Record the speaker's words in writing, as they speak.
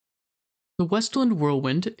The Westland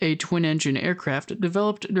Whirlwind, a twin-engine aircraft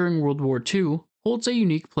developed during World War II, holds a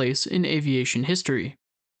unique place in aviation history.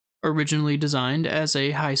 Originally designed as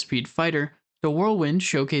a high-speed fighter, the Whirlwind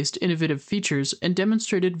showcased innovative features and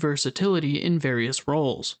demonstrated versatility in various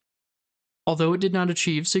roles. Although it did not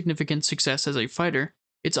achieve significant success as a fighter,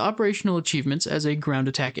 its operational achievements as a ground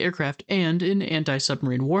attack aircraft and in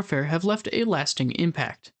anti-submarine warfare have left a lasting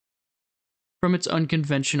impact. From its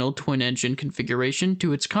unconventional twin-engine configuration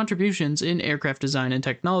to its contributions in aircraft design and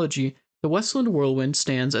technology, the Westland Whirlwind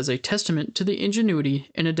stands as a testament to the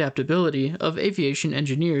ingenuity and adaptability of aviation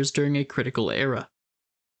engineers during a critical era.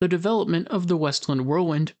 The development of the Westland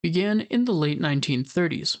Whirlwind began in the late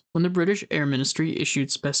 1930s when the British Air Ministry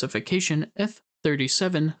issued specification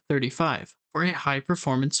F-3735 for a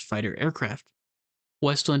high-performance fighter aircraft.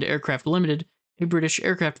 Westland Aircraft Limited, a British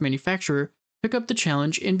aircraft manufacturer, took up the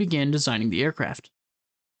challenge and began designing the aircraft.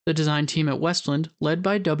 The design team at Westland, led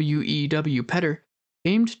by W.E.W. Petter,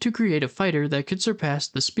 aimed to create a fighter that could surpass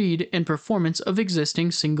the speed and performance of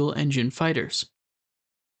existing single-engine fighters.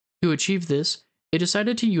 To achieve this, they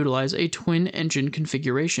decided to utilize a twin-engine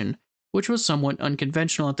configuration, which was somewhat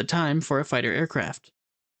unconventional at the time for a fighter aircraft.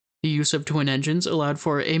 The use of twin engines allowed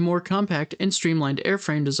for a more compact and streamlined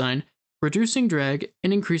airframe design, reducing drag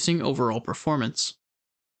and increasing overall performance.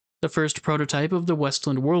 The first prototype of the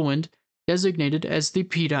Westland Whirlwind, designated as the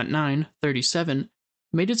P.937,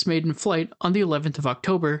 made its maiden flight on the 11th of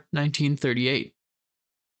October, 1938.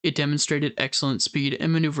 It demonstrated excellent speed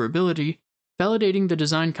and maneuverability, validating the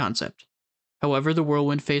design concept. However, the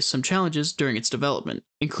Whirlwind faced some challenges during its development,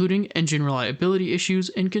 including engine reliability issues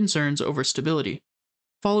and concerns over stability.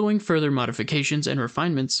 Following further modifications and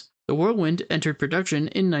refinements, the Whirlwind entered production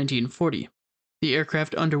in 1940. The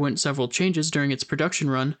aircraft underwent several changes during its production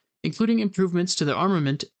run, including improvements to the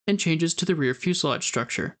armament and changes to the rear fuselage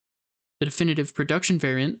structure. The definitive production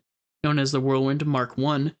variant, known as the Whirlwind Mark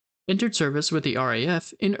I, entered service with the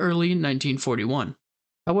RAF in early 1941.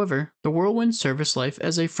 However, the Whirlwind's service life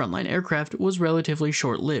as a frontline aircraft was relatively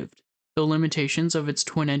short-lived, though limitations of its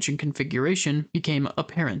twin-engine configuration became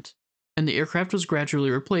apparent, and the aircraft was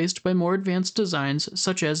gradually replaced by more advanced designs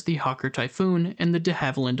such as the Hawker Typhoon and the de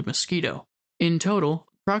Havilland Mosquito. In total,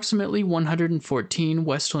 approximately 114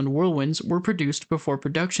 Westland Whirlwinds were produced before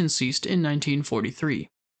production ceased in 1943.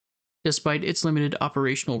 Despite its limited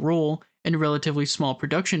operational role and relatively small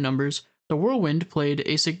production numbers, the Whirlwind played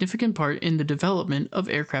a significant part in the development of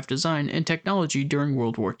aircraft design and technology during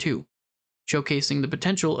World War II, showcasing the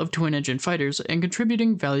potential of twin-engine fighters and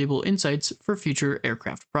contributing valuable insights for future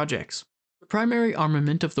aircraft projects. The primary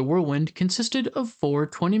armament of the Whirlwind consisted of four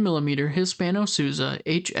 20mm Hispano-Suiza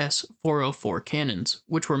HS-404 cannons,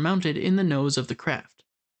 which were mounted in the nose of the craft.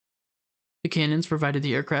 The cannons provided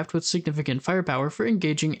the aircraft with significant firepower for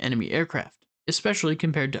engaging enemy aircraft, especially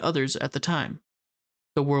compared to others at the time.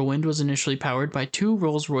 The Whirlwind was initially powered by two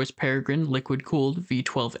Rolls-Royce Peregrine liquid-cooled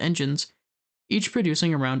V12 engines, each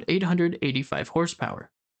producing around 885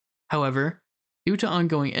 horsepower. However, due to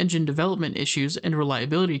ongoing engine development issues and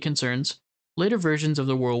reliability concerns, later versions of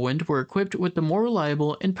the Whirlwind were equipped with the more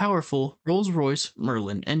reliable and powerful Rolls-Royce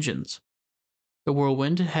Merlin engines. The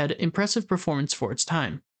Whirlwind had impressive performance for its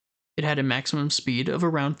time. It had a maximum speed of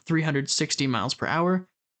around 360 miles per hour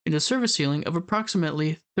and a service ceiling of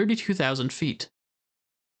approximately 32,000 feet.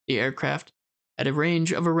 The aircraft had a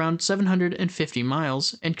range of around 750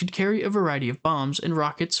 miles and could carry a variety of bombs and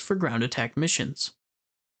rockets for ground attack missions.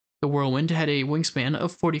 The Whirlwind had a wingspan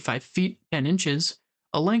of 45 feet 10 inches,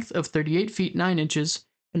 a length of 38 feet 9 inches,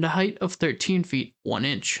 and a height of 13 feet 1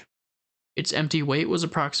 inch. Its empty weight was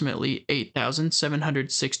approximately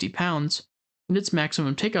 8,760 pounds, and its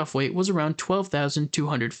maximum takeoff weight was around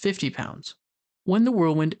 12,250 pounds. When the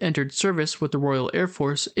Whirlwind entered service with the Royal Air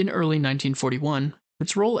Force in early 1941,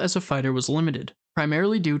 its role as a fighter was limited,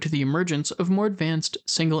 primarily due to the emergence of more advanced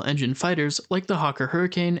single-engine fighters like the Hawker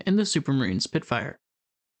Hurricane and the Supermarine Spitfire.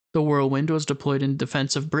 The Whirlwind was deployed in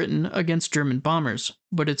defense of Britain against German bombers,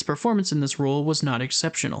 but its performance in this role was not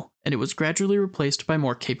exceptional, and it was gradually replaced by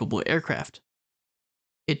more capable aircraft.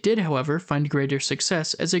 It did, however, find greater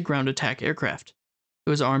success as a ground attack aircraft. It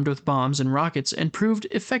was armed with bombs and rockets and proved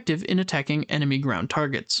effective in attacking enemy ground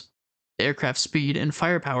targets. The aircraft's speed and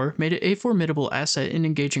firepower made it a formidable asset in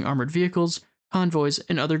engaging armored vehicles, convoys,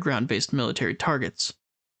 and other ground-based military targets.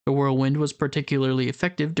 The Whirlwind was particularly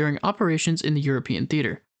effective during operations in the European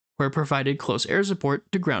theater, where it provided close air support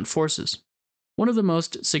to ground forces. One of the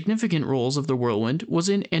most significant roles of the Whirlwind was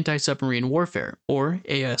in anti-submarine warfare, or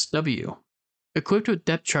ASW. Equipped with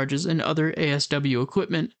depth charges and other ASW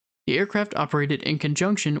equipment, the aircraft operated in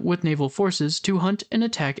conjunction with naval forces to hunt and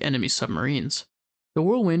attack enemy submarines. The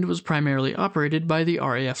Whirlwind was primarily operated by the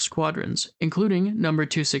RAF squadrons, including No.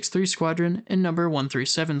 263 Squadron and No.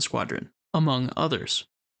 137 Squadron, among others.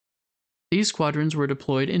 These squadrons were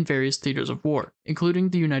deployed in various theaters of war, including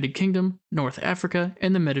the United Kingdom, North Africa,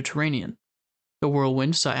 and the Mediterranean. The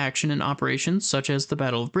Whirlwind saw action in operations such as the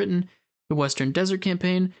Battle of Britain, the Western Desert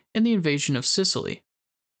Campaign, and the invasion of Sicily.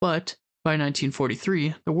 But, by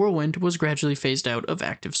 1943, the Whirlwind was gradually phased out of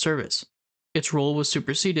active service. Its role was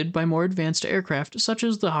superseded by more advanced aircraft such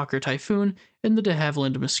as the Hawker Typhoon and the de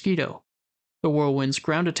Havilland Mosquito. The Whirlwind's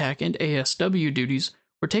ground attack and ASW duties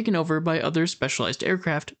were taken over by other specialized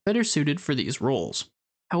aircraft better suited for these roles.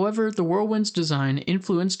 However, the Whirlwind's design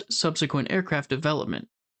influenced subsequent aircraft development.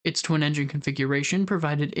 Its twin-engine configuration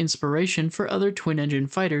provided inspiration for other twin-engine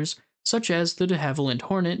fighters such as the de Havilland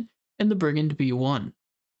Hornet and the Brigand B-1.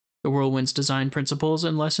 The Whirlwind's design principles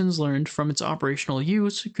and lessons learned from its operational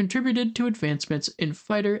use contributed to advancements in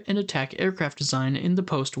fighter and attack aircraft design in the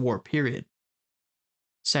post-war period.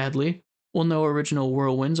 Sadly, while no original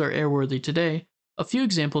Whirlwinds are airworthy today, a few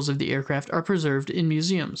examples of the aircraft are preserved in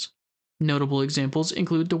museums. Notable examples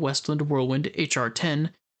include the Westland Whirlwind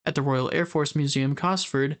HR-10 at the Royal Air Force Museum,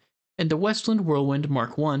 Cosford, and the Westland Whirlwind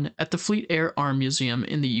Mark I at the Fleet Air Arm Museum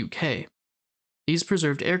in the UK. These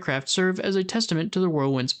preserved aircraft serve as a testament to the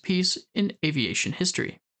Whirlwind's place in aviation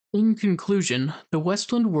history. In conclusion, the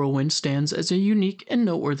Westland Whirlwind stands as a unique and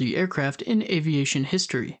noteworthy aircraft in aviation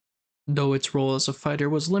history. Though its role as a fighter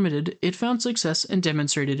was limited, it found success and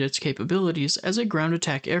demonstrated its capabilities as a ground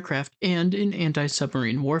attack aircraft and in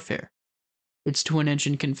anti-submarine warfare. Its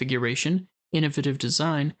twin-engine configuration, innovative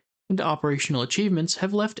design, and operational achievements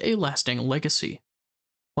have left a lasting legacy.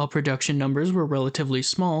 While production numbers were relatively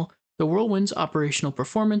small, the Whirlwind's operational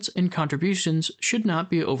performance and contributions should not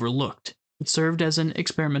be overlooked. It served as an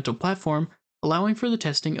experimental platform, allowing for the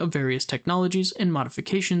testing of various technologies and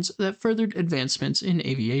modifications that furthered advancements in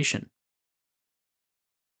aviation.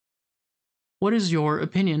 What is your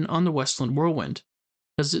opinion on the Westland Whirlwind?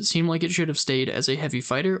 Does it seem like it should have stayed as a heavy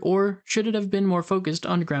fighter, or should it have been more focused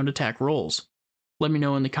on ground attack roles? Let me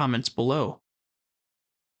know in the comments below.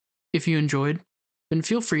 If you enjoyed, then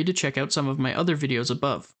feel free to check out some of my other videos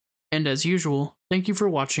above. And as usual, thank you for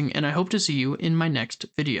watching, and I hope to see you in my next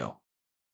video.